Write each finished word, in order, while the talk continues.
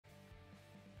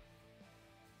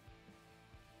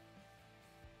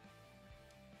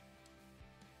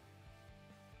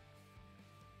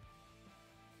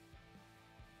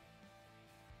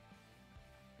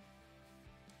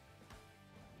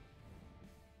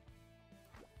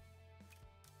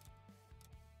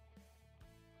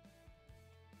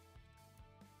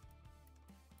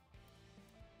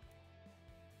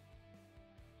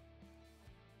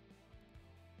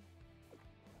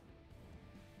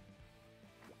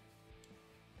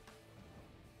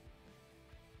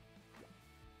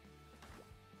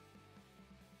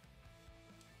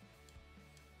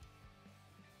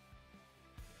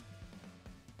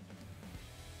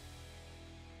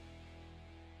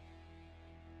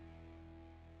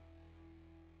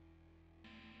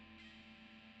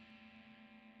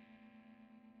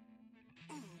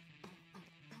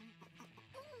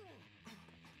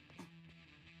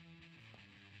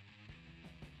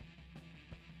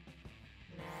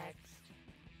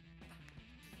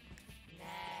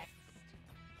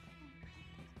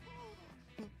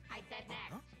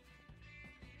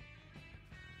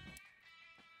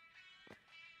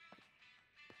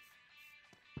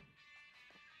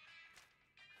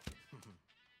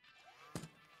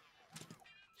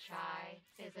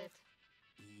is it?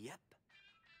 Yep.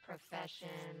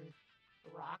 Profession,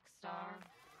 rock star?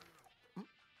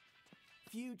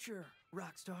 Future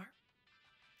rock star.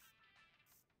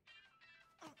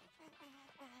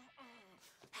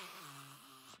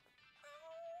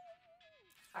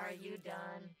 Are you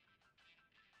done?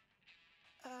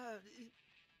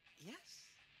 Yes.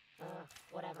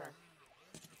 Whatever.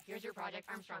 Here's your Project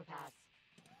Armstrong pass.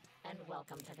 And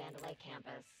welcome to Vandalay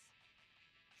campus.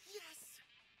 Yes!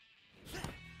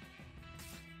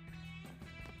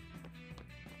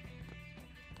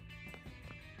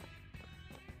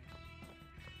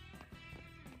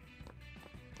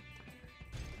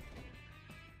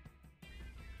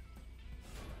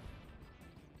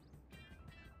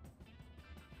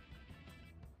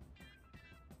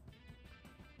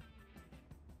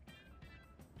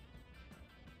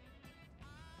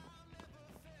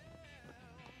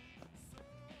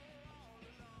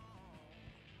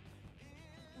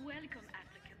 Welcome,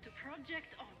 applicant, to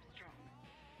Project Armstrong.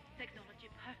 Technology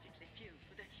perfectly fused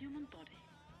with the human body.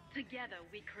 Together,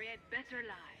 we create better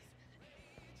lives.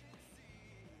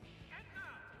 And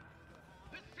now,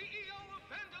 the CEO of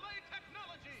Vandalay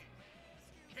Technology,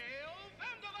 Kale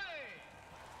Vandalay!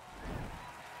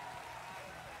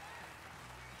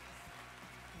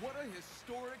 What a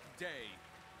historic day.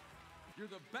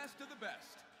 You're the best of the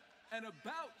best, and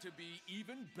about to be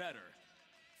even better.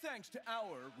 Thanks to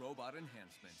our robot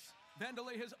enhancements,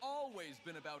 Vandalay has always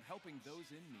been about helping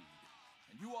those in need.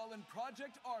 And you all in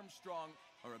Project Armstrong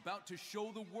are about to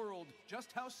show the world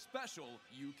just how special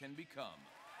you can become.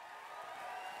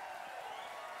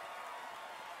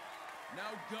 Now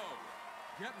go.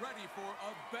 Get ready for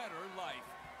a better life.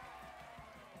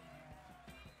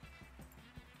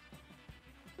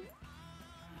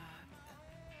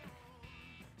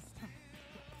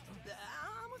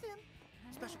 I'm with him.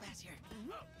 Special pass here.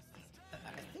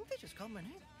 I think they just called my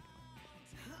name.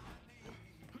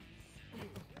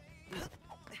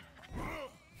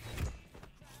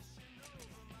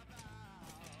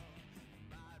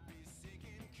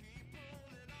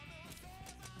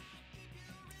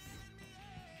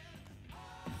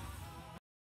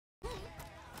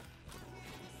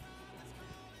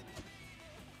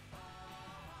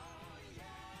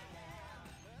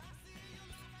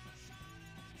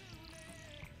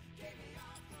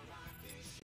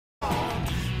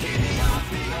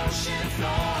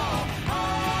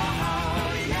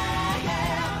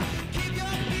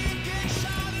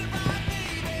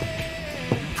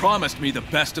 Promised me the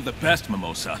best of the best,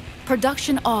 Mimosa.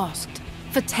 Production asked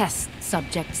for test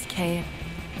subjects care.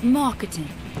 Marketing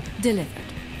delivered.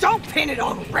 Don't pin it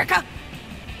on Rekka!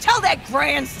 Tell that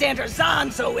grandstander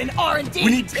Zonzo in R&D.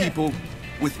 We need people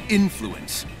with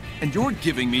influence, and you're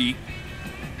giving me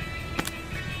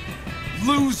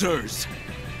losers.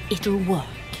 It'll work.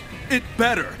 It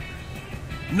better.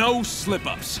 No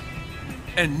slip-ups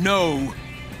and no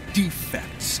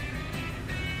defects.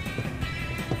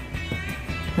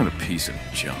 What a piece of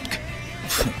junk.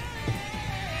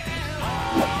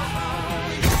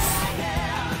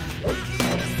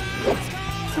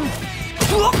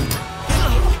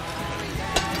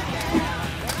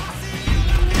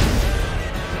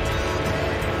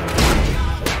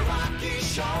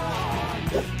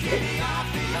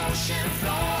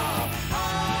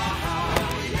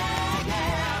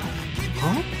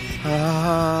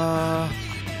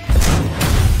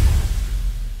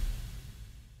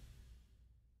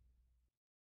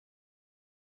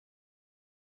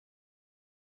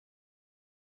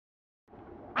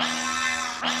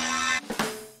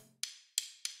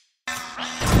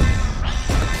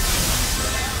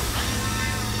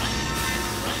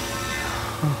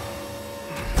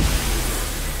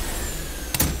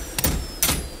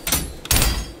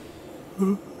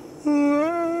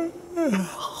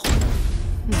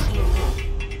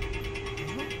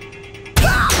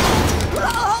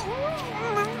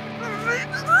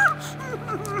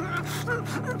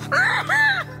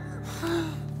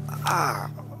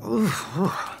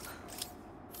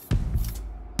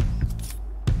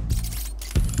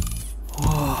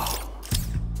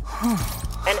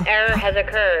 An error has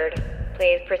occurred.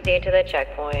 Please proceed to the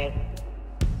checkpoint.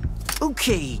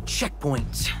 Okay,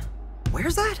 checkpoint.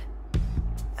 Where's that?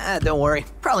 Don't worry.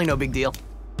 Probably no big deal.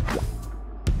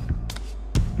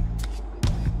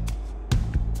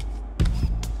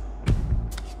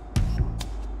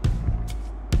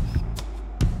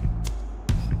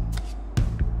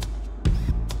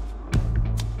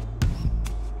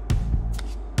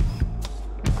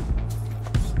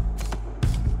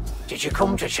 Did you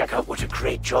come to check out what a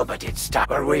great job I did,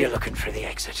 Stab? Or were you looking for the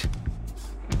exit?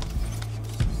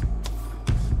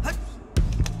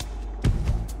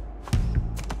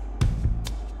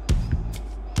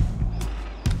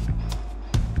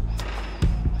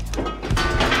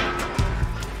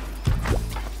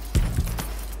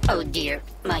 Oh dear,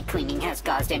 my cleaning has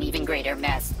caused an even greater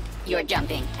mess. Your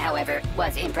jumping, however,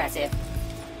 was impressive.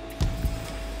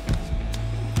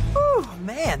 Whew,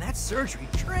 man, that surgery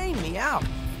trained me out.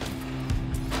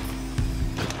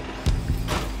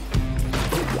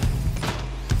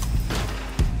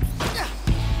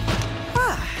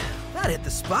 Ah, that hit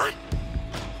the spot.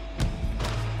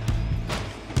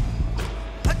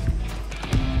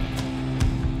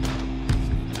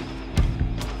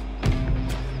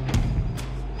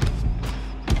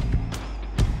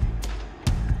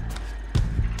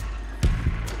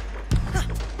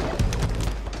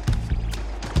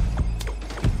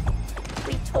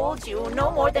 Told you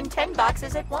no more than 10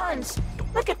 boxes at once.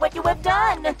 Look at what you have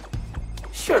done.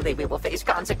 Surely we will face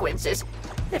consequences.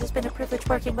 It has been a privilege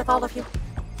working with all of you.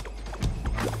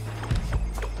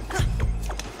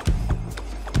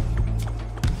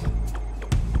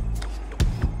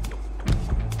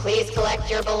 Please collect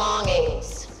your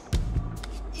belongings.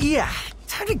 Yeah,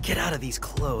 time to get out of these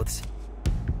clothes.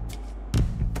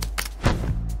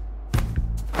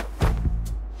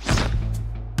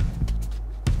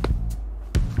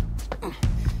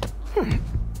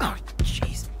 Oh,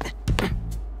 jeez.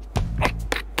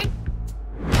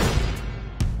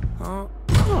 Wow.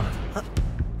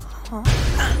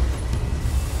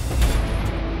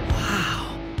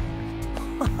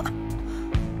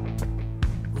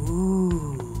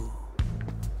 Ooh.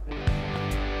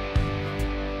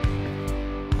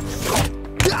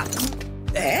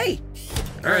 Hey!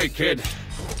 Alright, kid.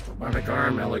 Robotic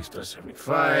arm, LX to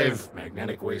 75,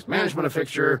 magnetic waste management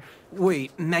fixture.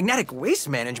 Wait, magnetic waste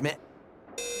management?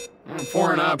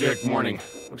 Foreign object warning.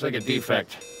 Looks like a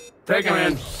defect. Take him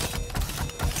in.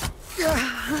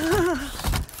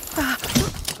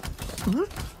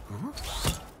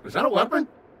 Is that a weapon?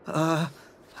 I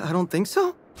don't think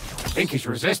so. I think he's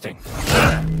resisting.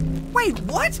 Wait,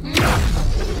 what?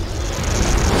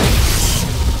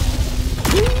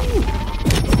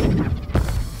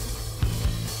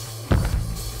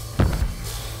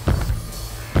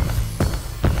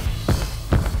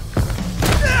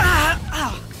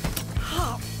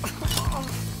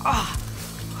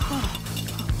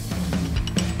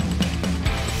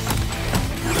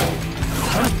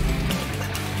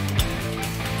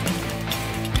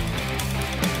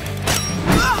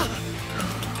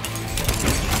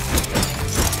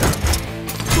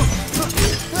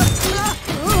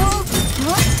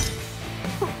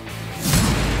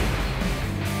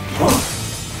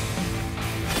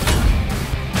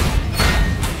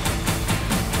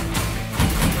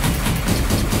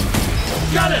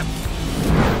 Got him!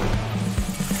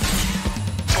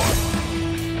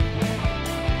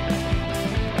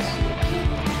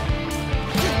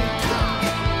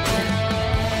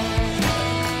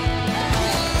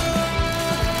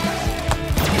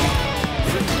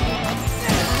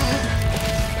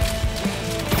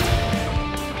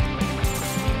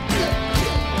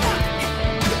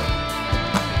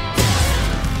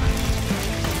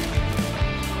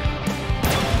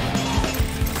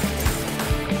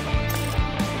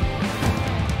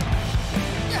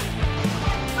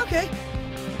 Okay,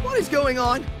 what is going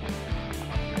on?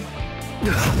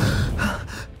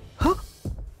 Huh?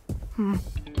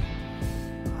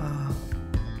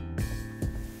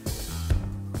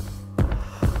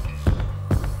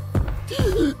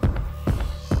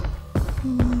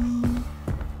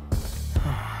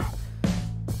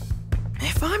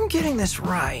 If I'm getting this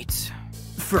right...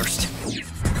 First,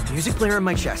 music player in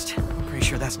my chest. Pretty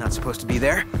sure that's not supposed to be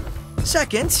there.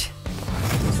 Second,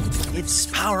 it's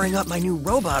powering up my new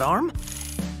robot arm.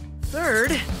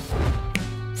 Third,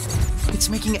 it's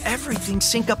making everything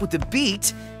sync up with the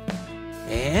beat.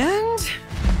 And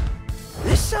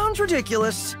this sounds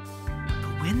ridiculous,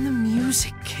 but when the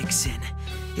music kicks in,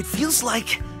 it feels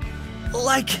like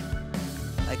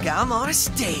I'm on a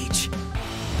stage.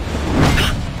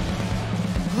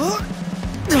 Whoa.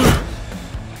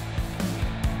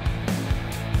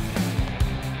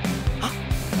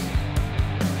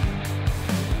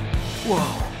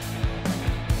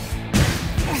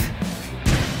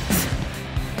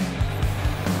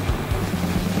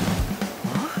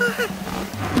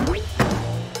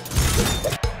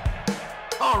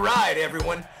 All right,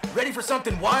 everyone. Ready for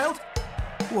something wild?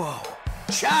 Whoa.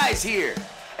 Chai's here,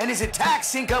 and his attacks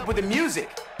sync up with the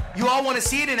music. You all want to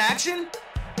see it in action?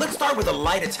 Let's start with a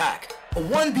light attack. A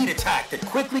one-beat attack that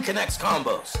quickly connects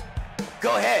combos.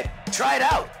 Go ahead, try it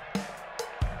out.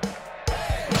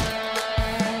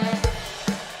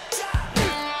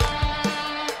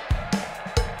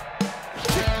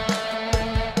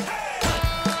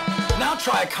 Now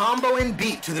try a combo and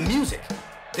beat to the music.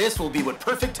 This will be what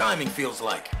perfect timing feels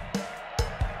like.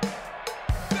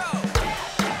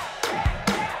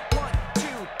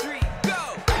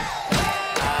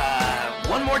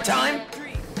 one more time?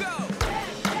 3, go!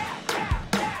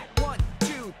 1,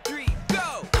 2, 3,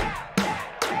 go!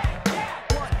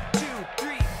 1, 2,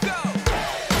 3, go!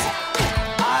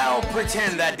 I'll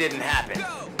pretend that didn't happen.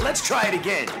 Let's try it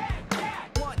again.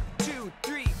 1, 2,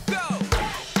 3, go!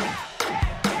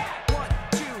 1,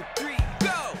 2, 3,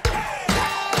 go!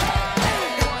 1,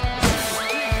 2,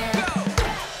 3,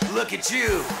 go! Look at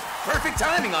you. Perfect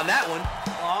timing on that one.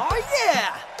 Oh,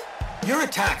 yeah! Your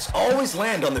attacks always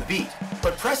land on the beat,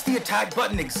 but press the attack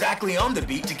button exactly on the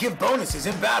beat to give bonuses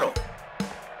in battle.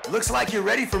 Looks like you're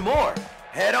ready for more.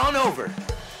 Head on over.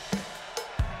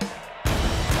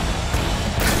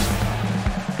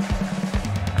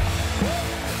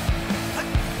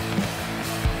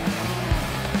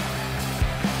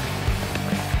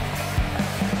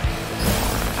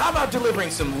 How about delivering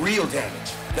some real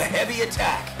damage? The heavy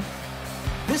attack.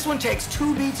 This one takes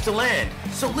 2 beats to land,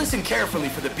 so listen carefully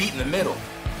for the beat in the middle.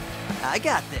 I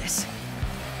got this.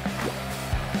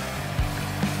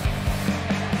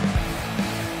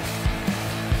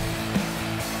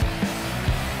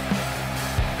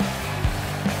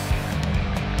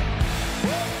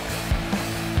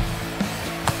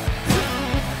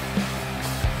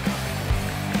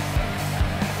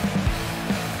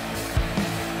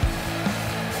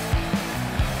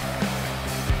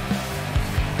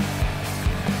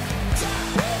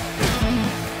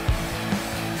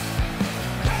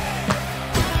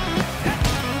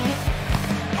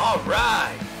 All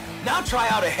right. Now try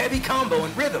out a heavy combo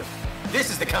in rhythm. This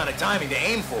is the kind of timing to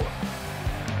aim for.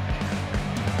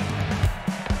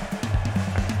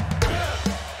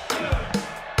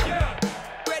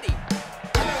 Ready.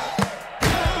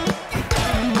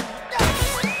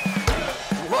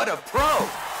 What a pro!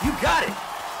 You got it!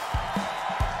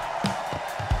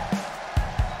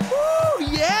 Woo,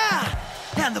 yeah!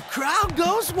 And the crowd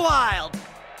goes wild.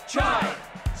 Chai!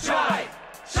 Chai!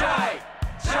 Chai!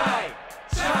 Chai!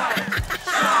 Chai!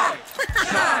 Chai!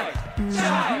 Chai!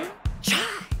 Chai! Chai,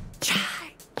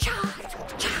 chai, chai,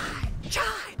 chai,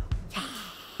 chai.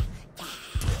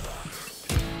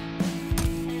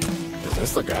 Is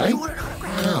this the guy? You want an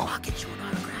autograph? No. I'll get you an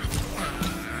autograph.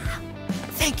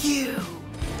 Thank you.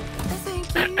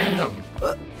 Thank you.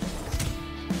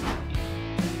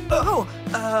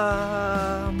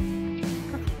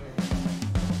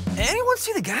 Anyone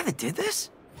see the guy that did this?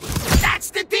 That's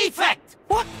the defect!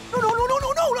 What? No.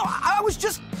 I was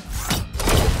just...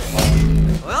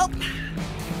 Well,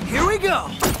 here we go.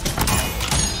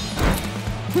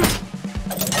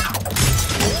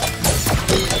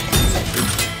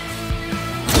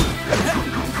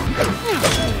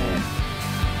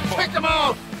 Pick him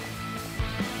out!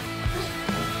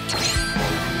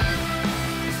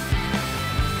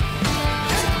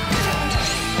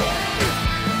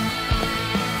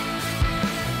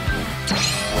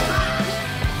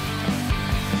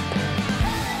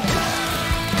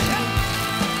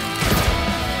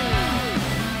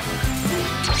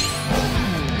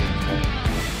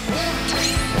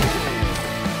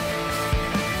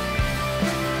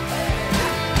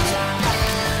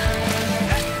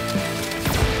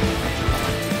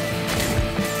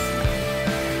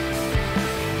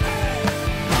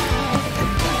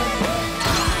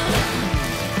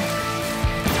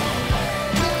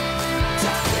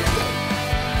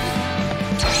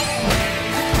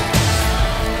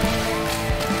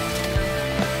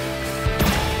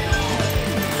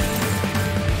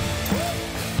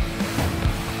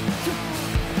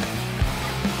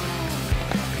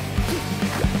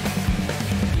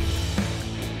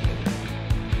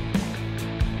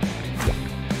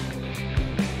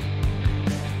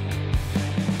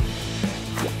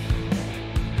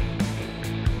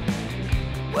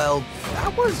 Well,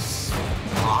 that was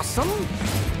awesome.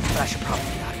 But I should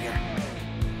probably